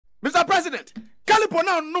Mr. President, Kalyppo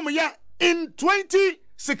now no me in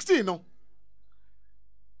 2016 no.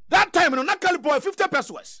 That time no na Kalyppo 50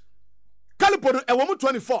 pesos. Kalyppo no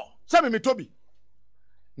 24. Say me Toby.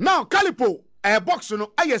 Now Kalyppo a box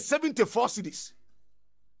no I 74 cedis.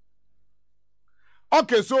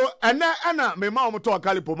 Okay, so ana me ma to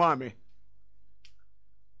Kalyppo ma me.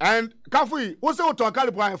 And Kafui, what's the to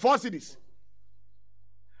Kalyppo 4 cedis.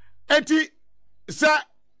 Eti say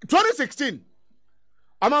 2016.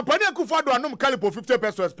 I'm a penny Ekumfi do anom Kalyppo 50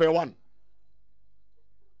 pesos per one.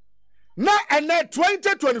 Now and then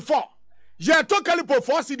 2024. You to Kalyppo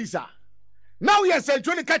 4 cedis. Now yes, and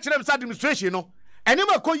 20 catch them administration, no. And you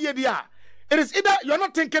call ye dia. It is either you're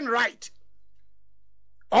not thinking right.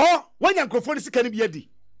 Or when your microphone is can be ready.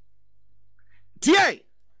 TA.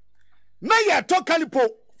 Now you to Kalyppo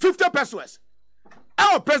 50 pesos.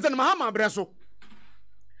 Our President Mahama Breso.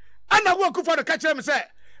 And I work for the catch them say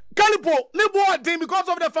Kalyppo, ni because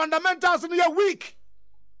of the fundamentals in your week.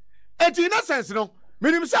 And in a sense, no,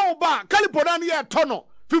 meaning say oba Kalyppo na here tono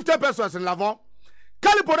 50 pesos in Lavon.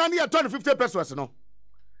 Kalyppo na here tono 50 pesos no.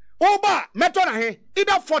 Oba meto na he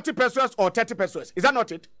either 40 pesos or 30 pesos. Is that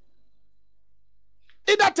not it?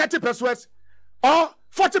 Either 30 pesos or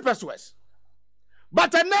 40 pesos.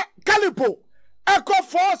 But Kalyppo echo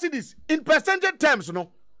 4 cedis in percentage terms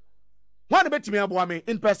no. One bit me about me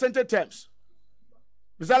in percentage terms.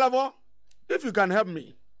 Mr. Lavo, if you can help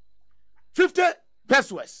me, 50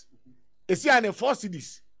 pesos is here in 4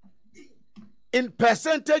 cedis. In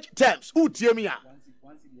percentage terms, who tell me?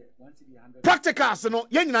 Practicals, no,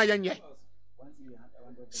 yenye.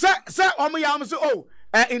 Say, oh,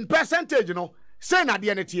 in percentage, you know, say na the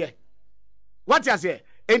NTA. What you say?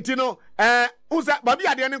 And you know, baby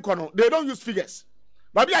at the end kono, they don't use figures.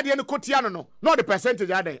 Baby at the end kotiano no, not the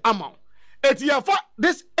percentage are they amount. It's here for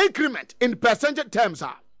this increment in percentage terms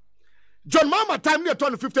are. John Mama time near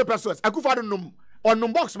 50 pesos. I could find num on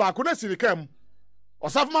num box bar couldn't see the cam or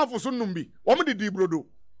Safma for Sunumbi. What did you do?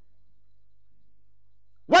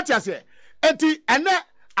 What you say? And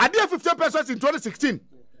I did 50 pesos in 2016.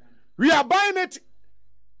 We are buying it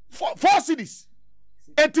for 4 cedis.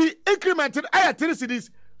 And the incremented I had 3 cedis,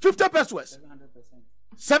 50 pesos.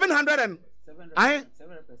 700 and 700%.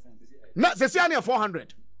 No, they say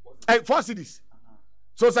 400. 4 cedis.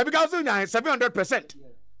 So 700%.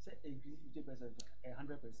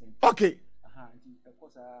 Okay.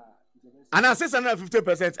 And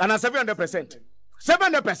 650% and 700%.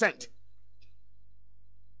 700%.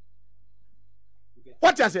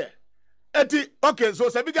 What you say? Okay, so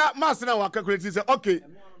Sabiga mass now calculate say okay.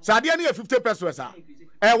 So at the end 50 pesos. 1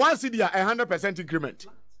 cedi 100% increment.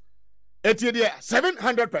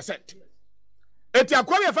 700%.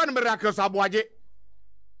 Akwa fan miracles abwaje.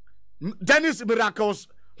 Dennis miracles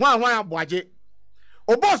one abwaje.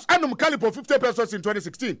 O boss anum Kalyppo 50 pesos in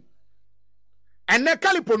 2016. And ne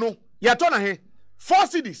Kalyppo no ya to na he 4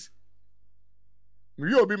 cedis.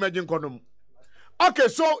 We obi imagine konom. Okay,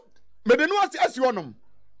 so me de no as you onum.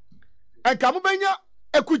 And kamubenya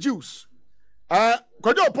eku juice.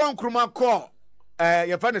 Kojo pon kruma call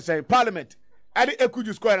your friend say parliament. And the eku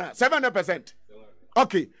juice 700%.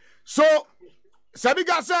 Okay. So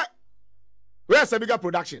Sabiga say where's Sabiga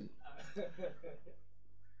production?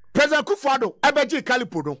 President Kufado ebeji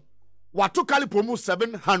Kalyppo no. Watu Kalyppo mu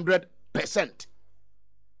 700%.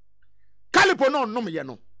 Kalyppo no no me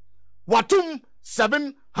no. Watum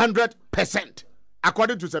 700%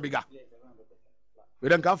 according to Sabiga. We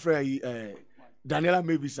don't come from Daniela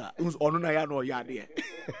Mavisa, who's on ya no ya there.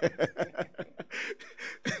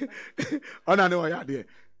 On no ya there.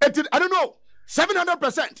 I don't know,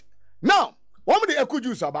 700%. Now, what would the eku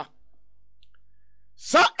juice aba?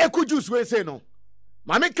 Sa eku juice we say no.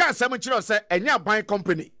 Mami can say much say enya buying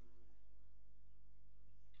company.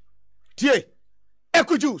 Tie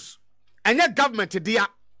eku juice enya government dia.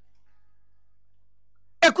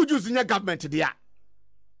 Eku juice enya government dia.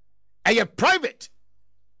 Eye private.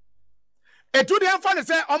 Etu de amfa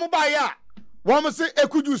say omo ba ya. Won say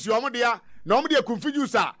eku juice omo dia na omo de Ekumfi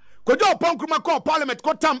juice a. Kojo opon kruma call parliament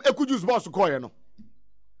ko tam eku juice boss ko ye no.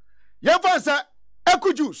 Ye fa say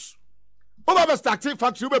eku juice. Oba be start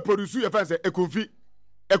factory be produce ye fa say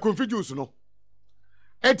Ekumfi juice no.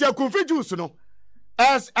 Enti Ekumfi juice no.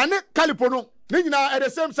 As ane Kalyppo no, ni nyina at the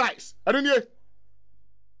same size. Adonye.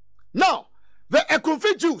 Now, the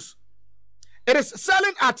Ekumfi juice it is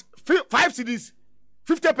selling at 5 cedis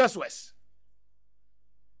 50 pesos.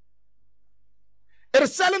 It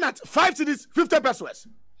is selling at 5 cedis 50 pesos.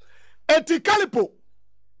 Eti Kalyppo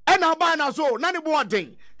and now buy na so nani bo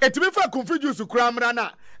den. Eti me fa Ekumfi juice kramra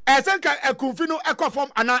na. Esenka Ekumfi no equaform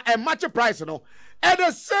and a match price no. At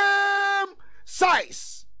the same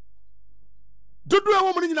size. dodo e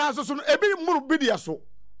wo mu nyina so no ebi muru bidia so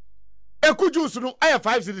eku juice no aye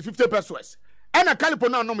 5 cedis 50 pesos ena Kalyppo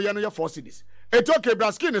na no ye no ye 4 cedis etoke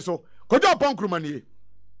braskin so kojo pon kruma nie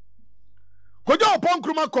kojo pon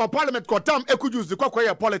kruma ko parliament ko tam eku juice ko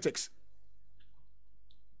ye politics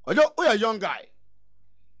kojo we a young guy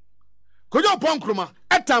kojo pon kruma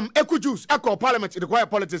etam eku juice ko parliament de ko ye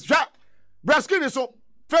politics ja braskin so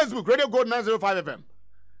Facebook Radio Gold 905 FM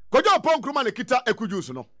kojo pon kruma ne kita eku juice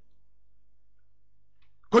no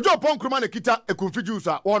kojo pon kruma ne kita Ekumfi juice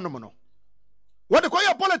a wonom no what the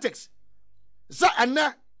koye politics sa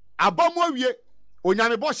ene abamu awie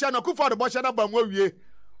onyame bo hye na kufa de bo hye na abamu awie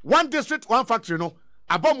one district one factory no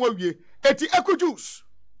abamu awie eti eku juice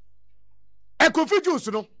Ekumfi juice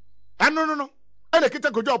no no ene kita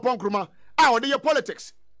kojo pon kruma a ode ye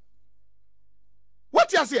politics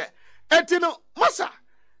what you say eti no masa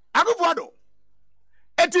agufuado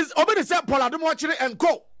it is obedi say Paul Ademochire and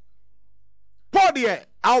co Paul there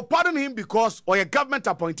I'll pardon him because or a government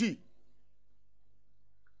appointee.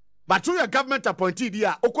 But to your government appointee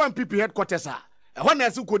there, Okwan PP headquarters are. And when I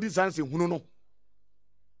see Kodi Sansi, who no.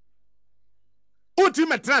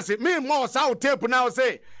 Ultimate transit, me more South tape now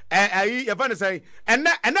say, I say, and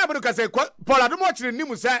never can say, Paul Ademochire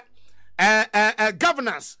Nimu say,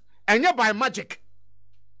 governance, and yeah by magic.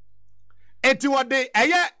 And to what day, a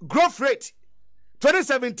year growth rate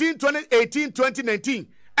 2017, 2018, 2019,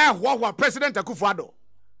 what President Akufo-Addo.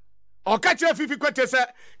 Or catch a Fifi Quete, sir,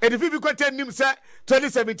 and the Fifi Quete Nim, sir,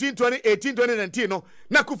 2017, 2018, 2019, no,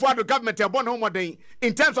 Akufo-Addo government a born home day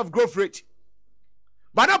in terms of growth rate.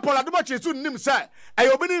 But now Paul Ademochire soon Nim, sir,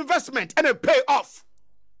 a open investment and a pay off.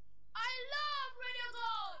 I love Radio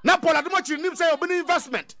Gold. Now Paul Ademochire Nim, sir, open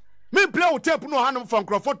investment. Me play with tape no hand from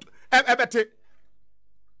Crawford, ebete.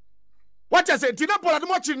 What I say, Tina Paul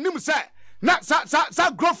Ademochire Nim, sir, not sa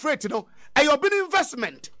growth rate, you know, a open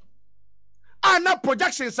investment. And now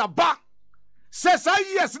projections are back. Says I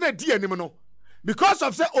yes na di animo because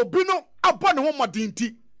of say obino abon ho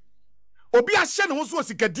modinti. Obi a hye ne ho so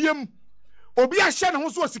sikadiem. Obi a hye ne ho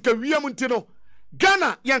so sikawiem nti no.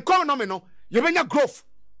 Ghana yen economy no ye benya growth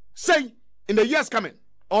say in the years coming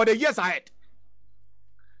or the years ahead.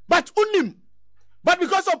 But unim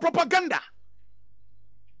because of propaganda.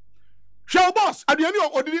 Show boss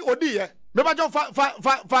aduani odi ye. Me ba jo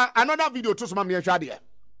fa another video to some me hwa de.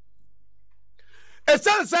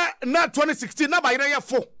 Esanse na 2016 na bayira ye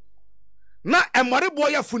fo na emare boy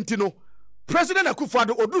ye funtino President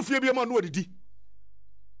Akufo-Addo odufie bi ma no odidi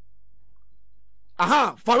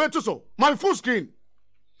aha for to so my full screen.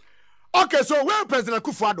 Okay, so where President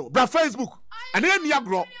Akufo-Addo bra Facebook and ye nia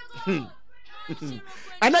gro and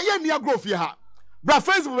ye nia gro fie ha bra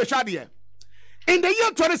Facebook we hwa de in the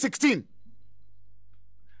year 2016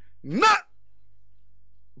 na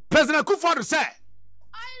President Akufo-Addo say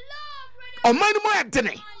o man mo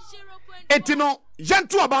edene etino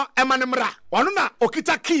yantu aba emanemra wano na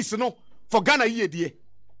okita keys no for Ghana yedie.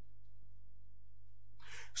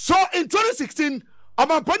 So in 2016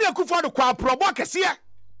 Omampani Akufo-Addo kwa probo akese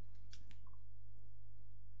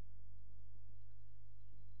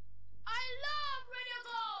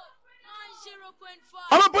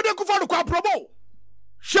Omampani Akufo-Addo kwa probo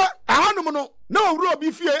she ahanum no na owuro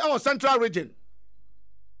bi fie e Central Region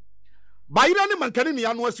bayira ne mankani ne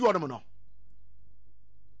yanu asi wonum no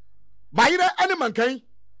bayira ene mankan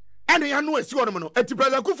ene yanu asi wonum no eti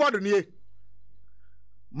President Akufo-Addo nie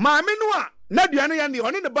maame no a na duane ya ne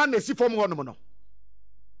one ne ba na si fom wonum no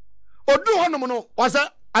odu wonum no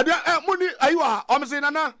wasa adia muni ayiwa omse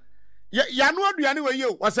nana yanu aduane we ye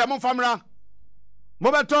wasa mo famra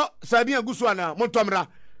mo beto sabi agusu ana mo tomra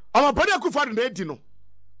Omampani Akufo-Addo na edi no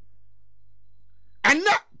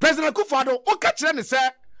anna President Akufo-Addo o ka kire ne se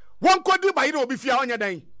won kodi bayira obi fia onya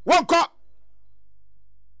dan won ko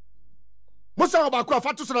Musa obako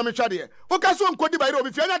afatu so na me twade o ka so won kodi bayira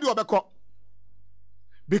obi fia nya de obeko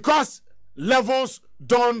because levels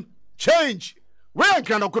don't change where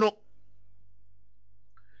can okono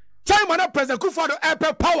time na President Akufo-Addo air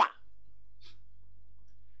power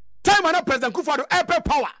time na President Akufo-Addo air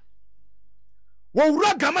power wo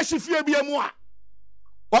wura gama shifie bia mu a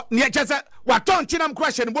ne chese waton chinam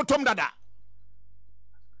question bottom dada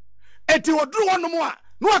eti wodru wonom a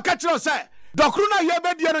no aka kire say dokru na ye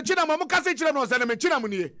be die no chinam mo kase kire no say na me chinam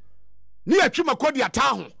nie ni atwi makodi ata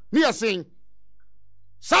ho ni yesen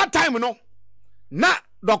sa time no na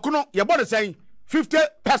dokru no ye bodo say 50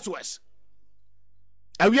 pesos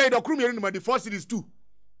awie dokru me ni ma di 4 cities 2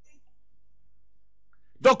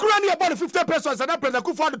 dokru na ye bodo 50 pesos na President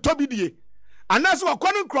Akufo-Addo tobi die anaso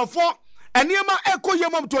wakonu nkrofo eniema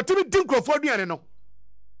ekoyemom to timi din nkrofo duane no.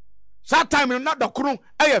 That time na dokru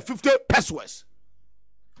 50 pesos.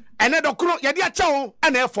 ene dokoro ye de acha wo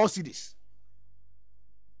ana 4 cedis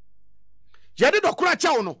ye de dokoro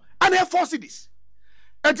acha wo no ana 4 cedis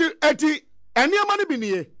eti eniema no bi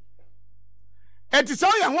nie eti so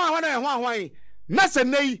ye ho ahwan na ye ho ahwan na se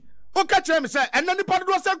nei o ka kire me se ene nipa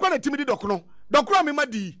do se kwa na timi di dokoro me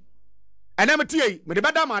madi ene me tie me de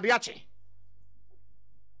beda ma de ache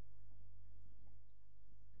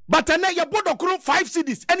but ene ye bodokoro 5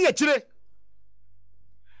 cedis ene ye kire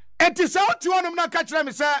eti se o ti wonom na ka kire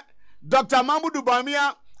me se Dr. Mamudu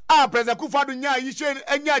Bamia President Kufadu nya yishe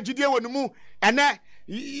enya gidie wonumu ene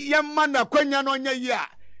yemma na kwanya no nya yi a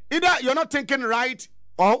either you're not thinking right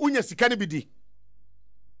or unya sikani bidi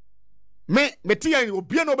me tie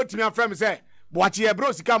obi na obetimi afra me se boache e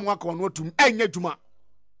bro sika mo akon no tum enya djuma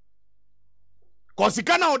ko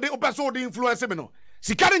sika na ode opeso ode influence me no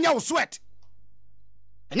sika nya wo sweat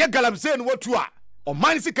enya galamse no watu a o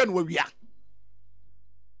man sika no wawia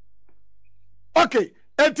okay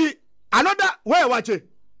enti another where wache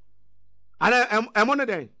ana emone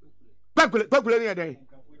den kwakule ni den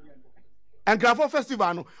enkrafo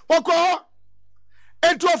festival no oko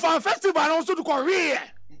enti of festival no so to ko wie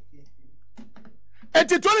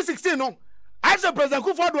enti 2016 no I say President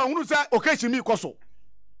Kufadu ahunu say occasion mi koso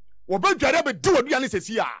wo ba dware be di oduane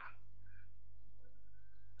sesi a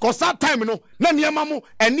cause that time no na niema mu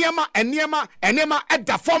enema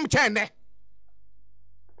eda form chain ne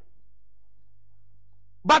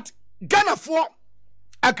but Ghana for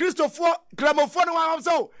a Christopher Gramophone one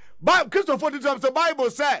so by Christopher the Bible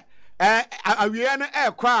say we are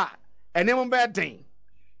air cry and name bad thing.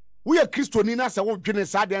 We are Christonina say what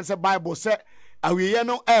Guinness and Bible say we are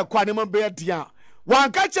no air cry name bad dia.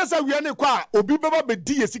 One catches a we are qua obi baba be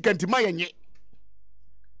di second my ye.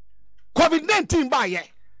 COVID-19 by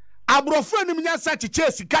ye. Abrofo ni nya sa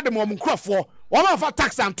chiche kademom crofo one of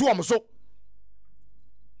tax and two so.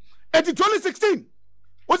 2016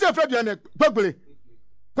 what's your friend you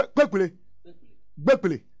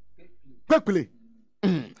Kwekule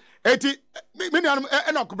eti mini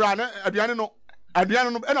enok bra na aduane no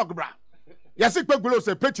enok bra yase kwekule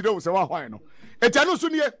se pechire o se wa hwan no eti anu so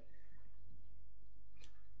nie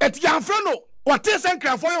eti yanfre no what is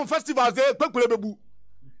enkranfo yon festivals e kwekule bebu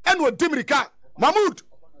eno dimirika Mahmoud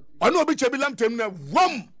ono obi chebi lamtem na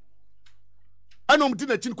wom eno mti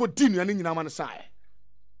na chin ko dinu ane nyina man sai.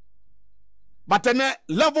 But then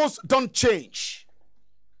levels don't change.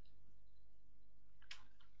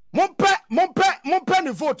 Mon pe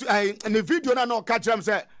ni vote ni video na no catch them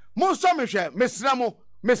say mon so me hwe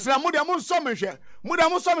mesramo dia mon so me hwe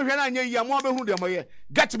na anya yi mo abehunu dia moye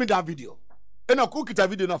get me that video ena ku kita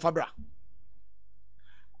video na fabra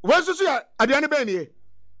wensu ya aduane be ni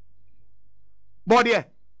body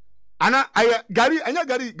ana aya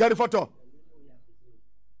gari photo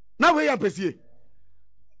na we ya pesie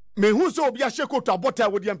me who so be a sheko to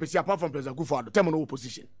abota with the MPC apart from President Kufadu tell me no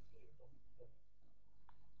opposition.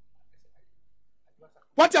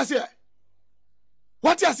 What you say?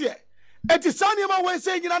 It is sunny man way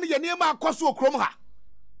saying you near my coso chroma.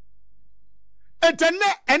 And then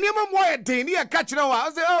any more day near catching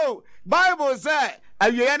I say, oh, Bible say, are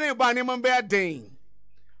you any banning bear dane?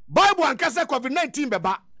 Bible and Casa COVID-19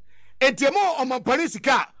 beba. And Temo on my police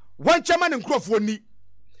car, one chairman and Crawford ni.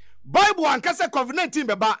 Bible and Casa COVID-19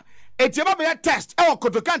 beba. Etiaba be test our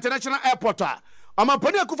Kotoka International Airport. Ama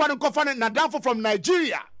poni akufanu kofane na danfo from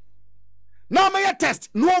Nigeria. Now may test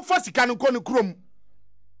no first can ko ni krom.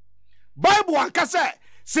 Bible ankasa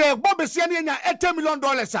say Bob Siani nya $80 million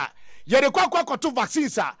a. Ye de kwa to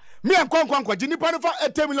vaccines a. Me ankwa jini pa no for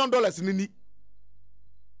 $80 million ni.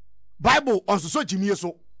 Bible on so jimi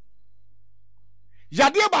so.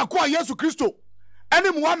 Yade ba ko Yesu Kristo.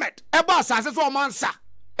 Ene Muhammad e ba asase so mansa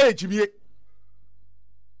e jimi.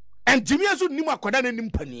 And Jimmy Asu Nima Kodana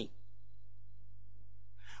Nimpani.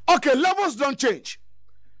 Okay, levels don't change.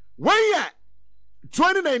 1 year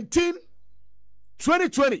 2019,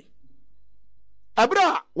 2020.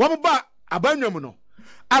 Abra, Wamba, Abanyamuno.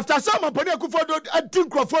 After some of Panaku, I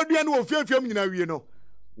think Crawfordian will fear from you know.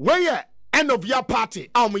 1 year, end of year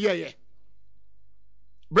party. Yeah.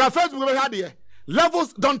 Brafers will have here.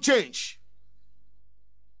 Levels don't change.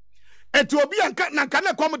 And to be a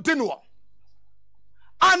Nakana Comatino.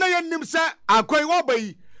 Ana yenim se akwai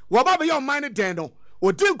wobai woba your mind deno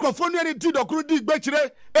o tin krofonu ani ti dokuru di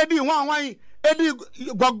gbechire edi hwanwan edi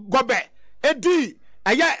gobe edi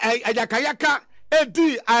ayakayaka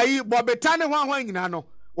edi ayi bobetane hwanwan nyina no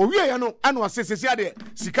o wie ye no ana osesesi ade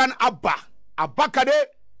sikan abakade.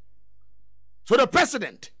 So the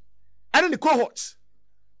president and the cohorts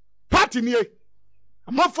party nie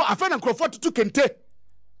amafo afena krofo tutu kente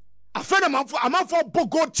afena amafo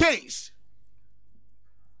bogo chains.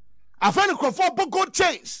 I find a crop for gold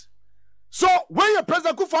chains. So when you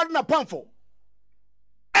President Kufuor na pamfo,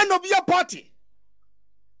 end of your party,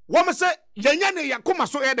 woman say yanyane yakuma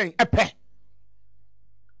so eden epe.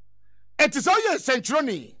 It is all your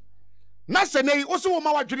century. Na senei also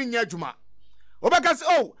woma wadwene nya adwuma. Obeka say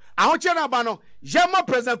oh, ahoche na ba no, yema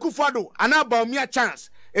President Kufuor do ana ba me a chance.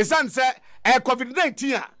 Esan say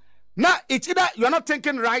COVID-19 na it's either you are not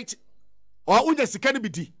thinking right or unja sika ni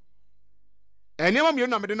bidi. Enema me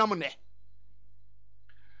na me de na mo ne.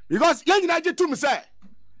 Because yen nyina je tum say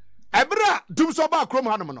ebra dum so ba krom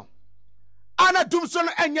hanom no. Ana dum so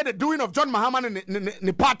no enye the doing of John Mahama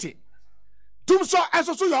ne party. Dum so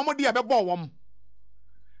eso so your modi abebo wom.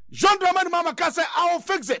 John Dramani Mama ka say I will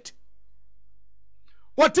fix it.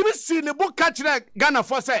 What you see ne book catch Ghana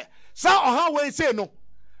for say sa oha we say no.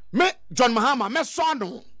 Me John Mahama me so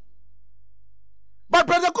no. But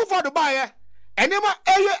President Kufuor do buy enema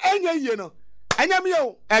enye ye no. Enyam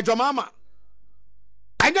yo John Mahama.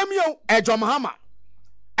 Enyam yo John Mahama.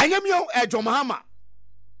 Enyam yo John Mahama.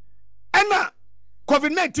 Ena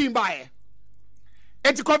COVID-19 buy.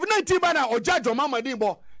 Enti COVID-19 ba na oja John Mahama din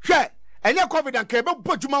bo. Hwe enye COVID an ka be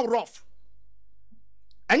bojuma rough.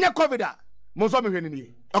 Enye COVID a mo so me hwe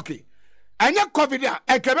ni. Okay. Enye COVID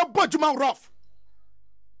a ka be bojuma rough.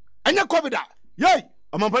 Enye COVID a yey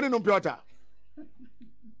amampani no piota.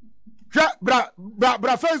 Hwe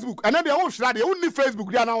bra Facebook ena de wo hwra de wo ni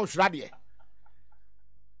Facebook dia na wo hwra de.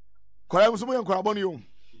 Kola musumo yan kola bonu yo.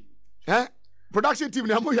 Production team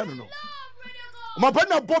ni amoya no. Amampani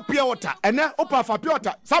na bo pure water ena opa fa pure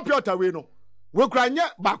water. Sa pure water we no. We kura nya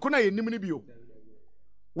ba ko na ye nim ni bi o.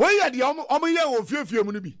 We ye de omo ye wo fiefie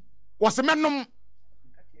mu ni bi. Wo se menom.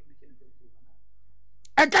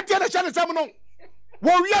 Enkatia na chane sam no.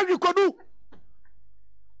 Wo wi awikodu.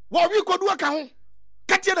 Wo wi kodu aka ho.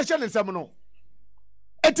 Katia na chane sam no.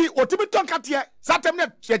 Eti otimi ton katia satem na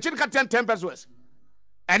chechiri katia 10 pesos.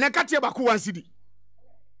 Ene katia ba ko 1 cedi.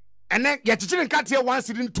 Ene ye chechiri katia 1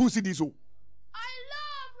 cedi 2 cedi so. I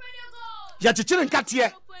love Radio Gold. Ye chechiri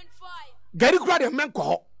katia Gary kura de menko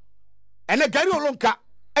ho. Ene Gary olonka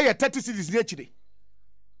eye 30 cedis ni achire.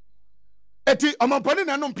 Eti amampani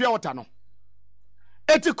na no mpia wota no.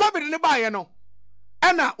 Eti COVID ni ba ye no.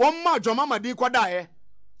 Ena won John Mahama din kwada ye.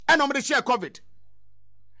 Ena omde share COVID.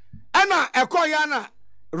 Ena ekoya na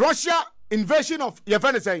Russia invasion of your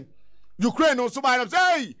friend saying Ukraine no so ba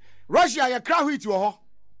say Russia ya kra hit wo ho.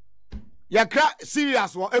 Ya kra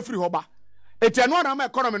serious wo every hoba. Eti eno na ma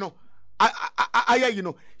economy no aya you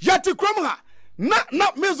know yati krom ha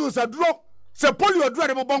na measles adro se polio adro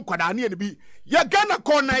de bon kwada na bi ya Ghana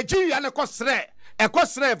ko Nigeria na ko sre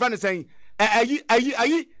fan saying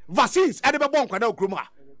ayi vaccines e de bon kwada okrom ha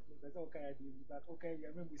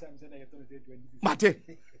mate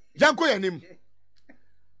yanko yanim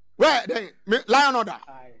where then lion order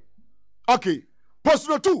okay post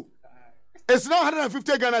no 2 it's now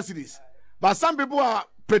 150 Ghana cedis but some people are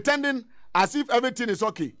pretending as if everything is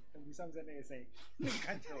okay.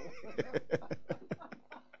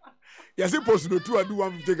 Yes, supposed to do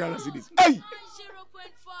 150 Ghana cedis. Hey! 0.5.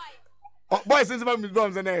 Oh, boys, since I'm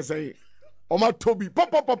drums and I say, oh, my Toby,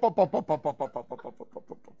 pop.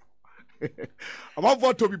 I'm out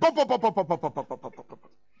for Toby, pop.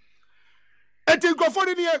 And think of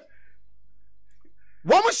it here.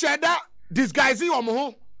 One share that disguising on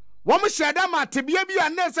home. One share that my TBA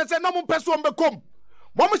and necessary no person become.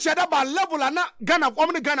 One share that by level and not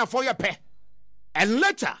Ghana for your pay. And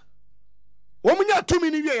later, woman ya 2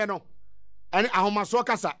 minutes you know, and ahomaso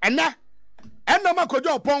kasa, and na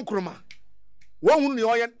makojo upon kruma. One ni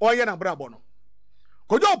oyen na brabono.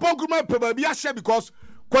 Kojo upon kruma probably share because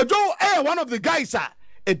Kojo one of the guys are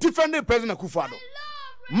a different President Kufuor.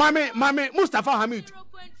 Mame Mustafa Hamid.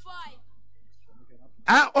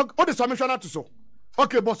 0.5. Oh, the submission to so.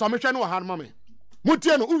 Okay, but submission no hand mame.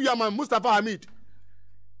 Mutieno Uyama Mustafa Hamid.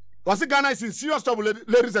 Was Ghana is in serious trouble,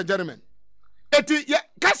 ladies and gentlemen. Eti ye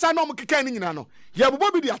kasa no mkeka ni nyina no ye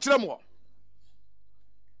bobo bi di akire mo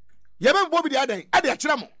ye bobo bi di adan ade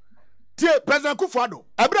akire mo tie President Kufuor do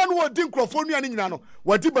ebra no wodi nkrofo nua ni nyina no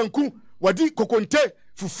wadi banku wadi kokonte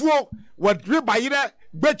fufuo wadi bayire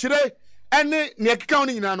gbechire ene ne keka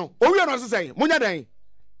ni nyina no owie no sesai munya dan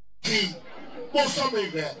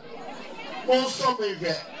Monso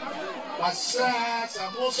mege Basa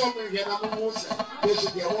samoso mege na musa besu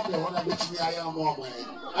de wo be hona betimi aya mo mo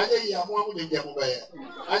aje yi amu amu de jemu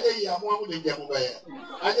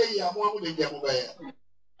baye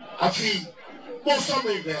afi monso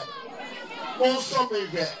mege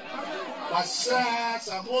Basa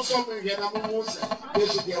samoso mege na musa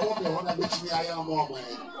besu de wo be hona betimi aya mo mo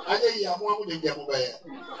aje yi amu amu de jemu baye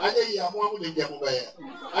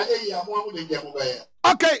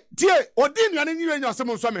Okay, tie odin ya ni nyi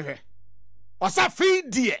asem nso mehwe osa fi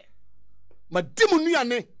die madimu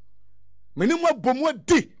nuane menimu abomu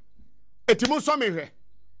di etimu so mehwe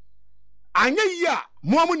anya yi a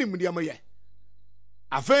moamu ni mdia moye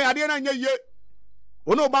afa ade na anya ye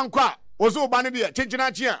ono banko a ozo ba ne de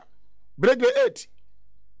chinchina chi a break the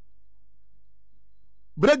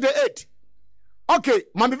 8 okay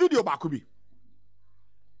mami video ba ko bi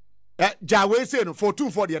jawe say no for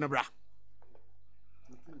 2 de no bra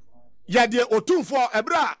ya de otumfo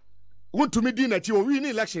ebra wontumi di na chi o win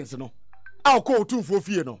elections no a ko otumfo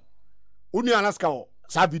fie no unu alaska o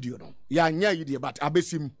sa video no ya nya yi de but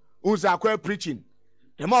abesim unza akwa preaching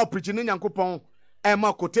the more preaching ni Nyankopon e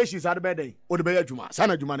ma quotations ade be den o de be adwuma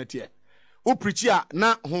sana adwuma na tie o preach a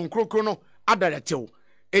na honkrokro no adaretew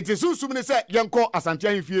etisusum ni say yenko Asante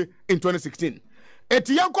Ahemfie in 2016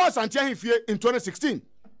 eti yenko Asante Ahemfie in 2016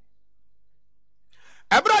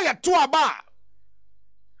 ebra ya to aba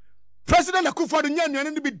President Akufo-Addo nya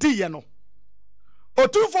nuane ni bi di ye no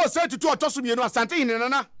otumfo say tutu otosum ye no Asante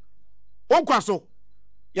hinena onkwa so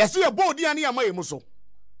yesi ye bodi ane ya maye muso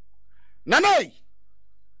nanai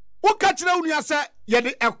woka kire unia se ye de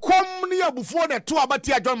ekom ne abufuo de to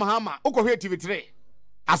abati John Mahama ukohwe TV3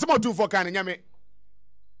 asema otumfo kan nyame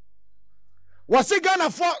wasi Ghana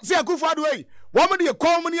for se Akufo-Addo ei wo de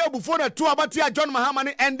ekom ne abufuo de to abati John Mahama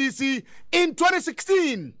ne NDC in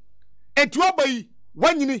 2016 etuo bai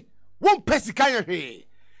wanyini won pesika ye hwe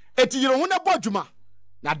etiyiro ho na bodwuma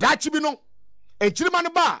na dachi bi no echirima ne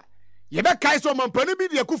ba ye be kai so mampani bi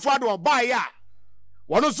de Akufo-Addo oba ya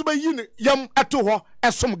wono so be yi yam eto ho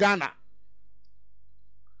esom Ghana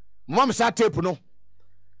mom sa tape no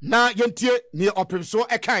na yentie ni opimso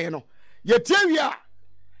ekan ye no yetie wi a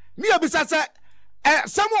ni abisa se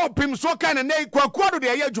some opimso kan na Akufo-Addo de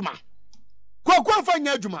ye adwuma Akufo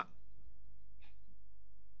fanya adwuma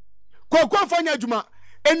Akufo fanya adwuma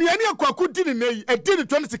enuani Akufo di ne nei edin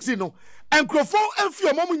 2016 no enkrofo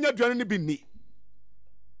afio mom nya aduane ne bi ni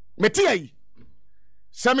metia yi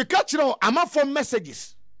samika kire ama for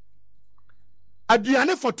messages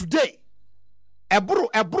aduane for today ebro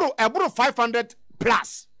 500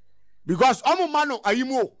 plus because omo mano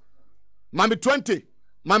ayimo mami 20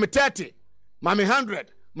 mami 30 mami 100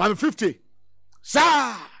 mami 50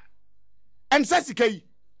 sa en sasikai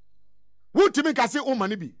wutimi kase o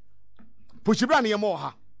mani bi pushibra ne yemo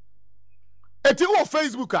ha eti o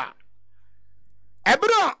Facebook a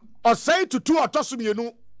ebra osai tutu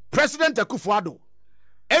otosumienu President Akufo-Addo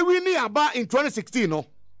ewi ni aba in 2016 no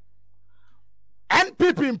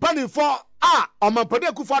NPP impani for omampade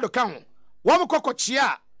Akufo-Addo kan wo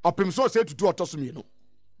kokochia opimso osai tutu otosumienu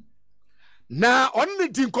na onni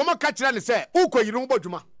din komo ka kire ne se ukoyiru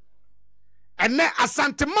bodwuma enne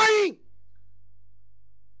asanteman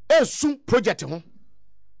esu project ho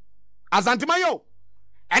Asante yo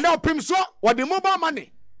ene opimso wo de mobile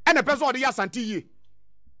money ene person wo de Asante yi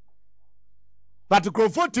but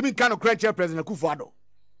Krofo timi kan okranche President Akufo-Addo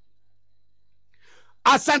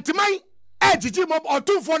Asante ejiji mob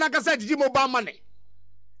otumfo na kasa ejiji mobile money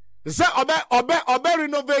se obe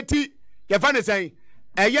renovate ye fa ne say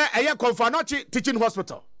eye Konfanochi teaching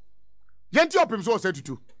hospital yenti opimso say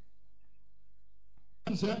tutu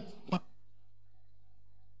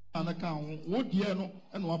anaka wo die no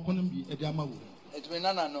ene wapono bi e de ama wo etwe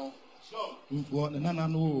nana no sure mfo nana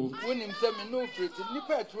no wonim se me no treat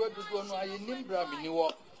nipa etwe dodo no aye nimbra me ni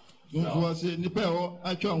wo mfo se nipa ho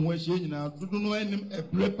atwa ho ahie nyina dodo no enim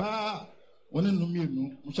ebre pa woni no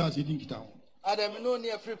mienu mcha se din kita ho adam no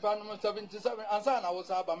ne free pa no 77 ansa na wo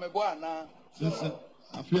sa ba me bo ana sese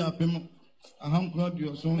afi apem aham kro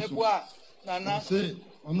dio so me bo nana se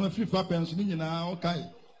ono free pa penso ni nyina o kai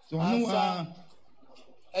so ono wa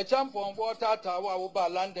a champion water tower wo ba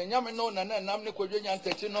London nyame no na nam ne kodwe nya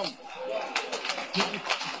ntachi nom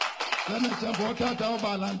na champion water tower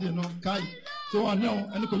ba London no kai so ono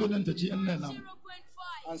ene kodwe ntachi enne nam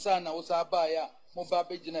ansa na wo sa ba ya mo ba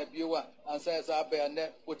begina biewa ansa ya sa ba ya ne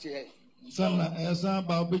oti he sana esa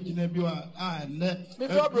ba begina biewa ne me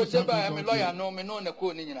to broche ba ya me lawyer no me no ne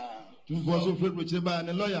ko ni nyina tumfo so fred broche ba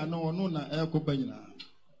ne lawyer no ono na e ko ba nyina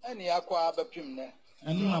ene akwa abapim ne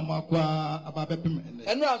enu na makwa ababepem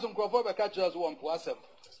enu aso nkrofo be ka kire so wonpo asem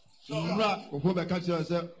nra ofo be ka kire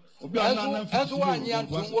se obi ana na mfi eso wanyi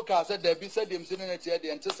antum wo ka se da bi se dem sine na tie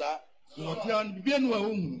de ntisa so ti an bi enu a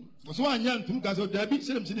ohun so wanyi antum ka se da bi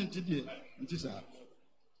se dem sine ntidie ntisa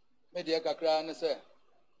me de kakra ne se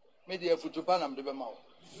me de futupa na mde be mawo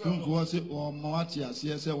tumfo se o mawati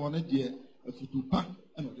ase se won de futupa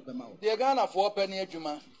e no de be mawo de Ghana fo pe ne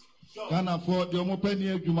adwuma Ghana fo de mo pe ni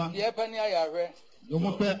adwuma de pe ni ayare de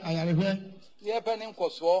mo pe ayarehwe ye pe ni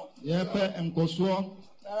nkoso ye pe nkoso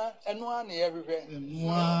Enwa na everywhere.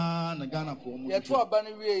 Enwa na Ghana for mu. Ye to aba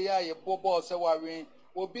ne wie ya ye bobo se wawen.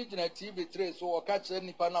 Obi gina TV3 so o ka kire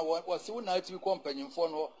nipa na wo se wo na TV company mfo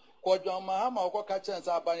no ko dwama ha ma ko ka kire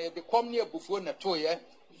nsa aba ne de kom ne abufuo na to ye.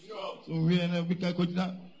 So we na bi ka ko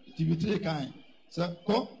gina TV3 kan. Sa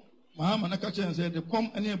ko Mahama na ka kire nsa de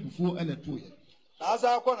kom ne abufuo na to ye.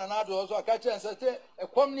 Asa ko na na do so aka kire nsa te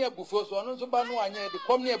kom ne abufuo so no so ba no anya de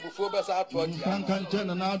kom ne abufuo be sa ato dia. Kan kire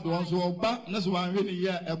na do so oba na so wan hwe ne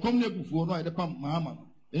ye kom ne abufuo no de pam Mahama.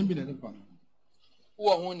 Embi de pam.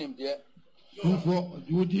 Wo ho nim de. Ufo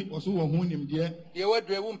Judi also wo hu nim de. Ye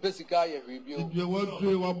wadre wo mpesika ye hwebio. De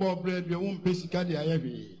wadre wa bo bread wo mpesika de aye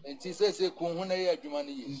hwe. Enti se kun hu na ye adwuma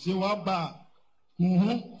ne ye. Se wa ba kun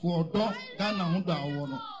hu for do Ghana hu da wo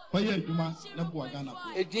no. Fa ye adwuma na bo Ghana ko.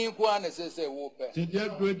 Edin ko ana se wo pe. Se de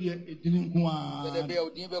do de edin ko a. De be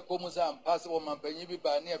odin be ko mu sa ampas wo mampanyi bi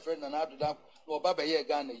ba ne efre na na adoda wo ba be ye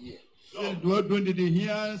Ghana ye. Se do de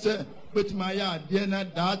hia se betima ya de na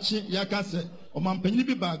daachi ya ka se o mampanyi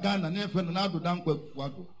bi ba Ghana na efre na adoda nkwa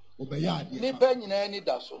wado obe ya de. Ni pa nyina ni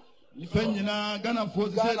da so. Ni pa nyina Ghana fo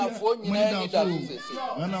se Ghana fo nyina ni da so.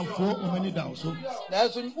 Ghana fo o mani da so. Na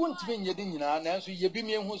so untimi nye di nyina na so ye bi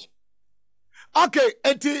mi hu. Okay,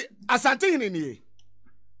 enti asante hini ni.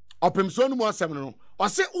 Opemso no mo asem no. O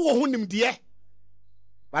se wo ho nim de.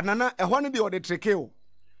 Banana ehwo no de o de treke o.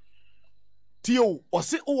 Tio o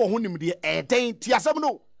se wo ho nim de den ti asem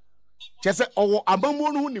no. Chese owo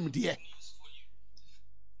amamu no ho nim de.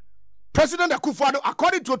 President Akufo-Addo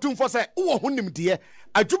according to Otumfo say wo ho nim de.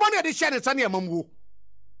 Adwuma no de share ne sane amamu.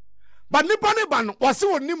 But nipa ne ba no o se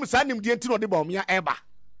wo nim sa nim de nti no de ba omia eba.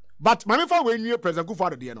 But mamefa we nwie President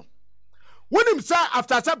Akufo-Addo de no. When him say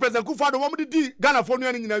after say President Akufo-Addo wom di Ghana for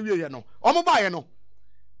no nyina wie ye no omo ba ye no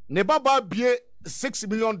ne baba bie $6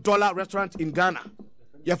 million restaurant in Ghana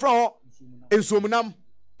ye fra ho ensomunam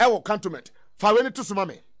e wo cantonment fa we ni to suma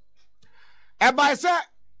me e ba say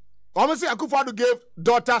omo say Akufo-Addo gave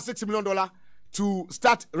daughter $6 million to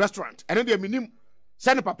start restaurant and then minim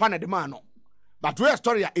send papa na de man no but we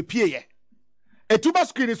story a epie ye etuba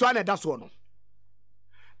screen so na da so no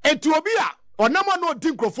etu obi a onama no di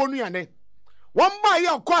microphone ya ne one by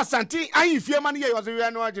your course anti I fear money was a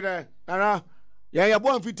no agere ara ya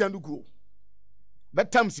born fit anduku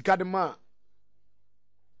betam sika de ma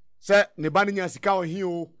say ne bani nya sika o hin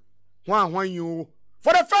o hwan you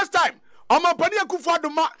for the first time Omompani Akufo-Addo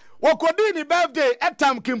ma wokodi ni birthday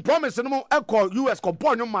etam kin promise no ekọ US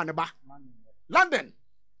compon man ba London.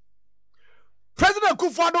 President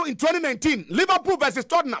Akufo-Addo in 2019 Liverpool versus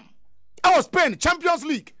Tottenham Spain Champions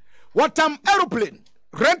League what aeroplane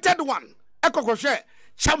rented one Ekokoshe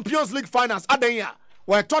Champions League finals adenya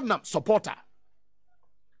were Tottenham supporter.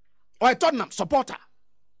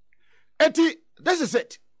 Eti, this is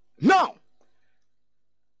it. Now,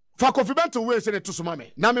 for confident to wait to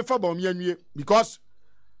sumame. Na me for bomye because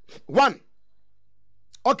one.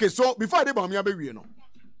 Okay, so before I did bomya be no.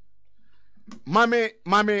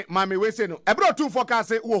 Mame we say no. Ebro two forecast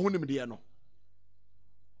say wo hunim de no.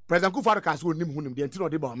 President Akufo-Addo ka say wo nim hunim de ntino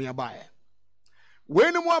de bomya ba e. We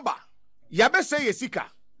no mo aba. Yabe say yesika.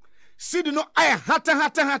 See no I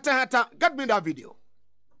hata. Get me that video.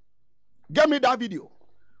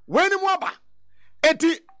 When mo aba.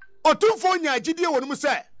 Eti Otumfo nya agidie wonum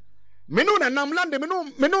say. Me no na nam land me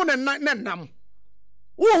no na nam.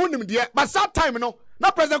 Wo hunim de but that time no.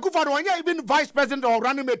 Na President Akufo-Addo wanya even vice president or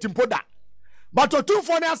running mate impoda. But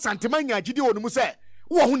Otumfo na santiment nya agidie wonum say.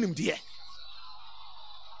 Wo hunim de.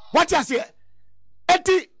 What you say?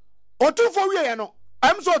 Eti Otumfo wie no.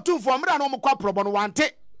 I'm so too for me no mokwa probo no wante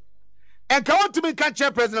and ka want to be catch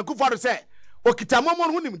President Akufo-Addo say okitamo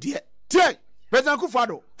mo hunim de tie President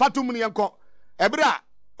Akufo-Addo fatum ni enko ebra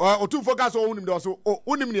Otumfo ka so hunim de so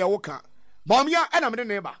hunim ne e wo ka bomya e na me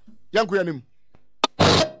ne ba yanko yanim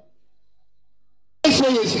so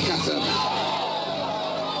yesikasa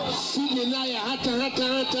sine na ya hata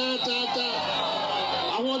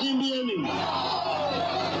awodi bi eni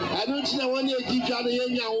I don't see one year deep down the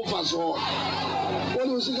young young faso. What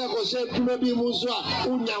was it that was said to maybe Muswa,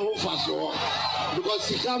 Unya faso? Because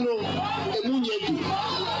Sikano, a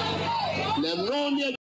Munya.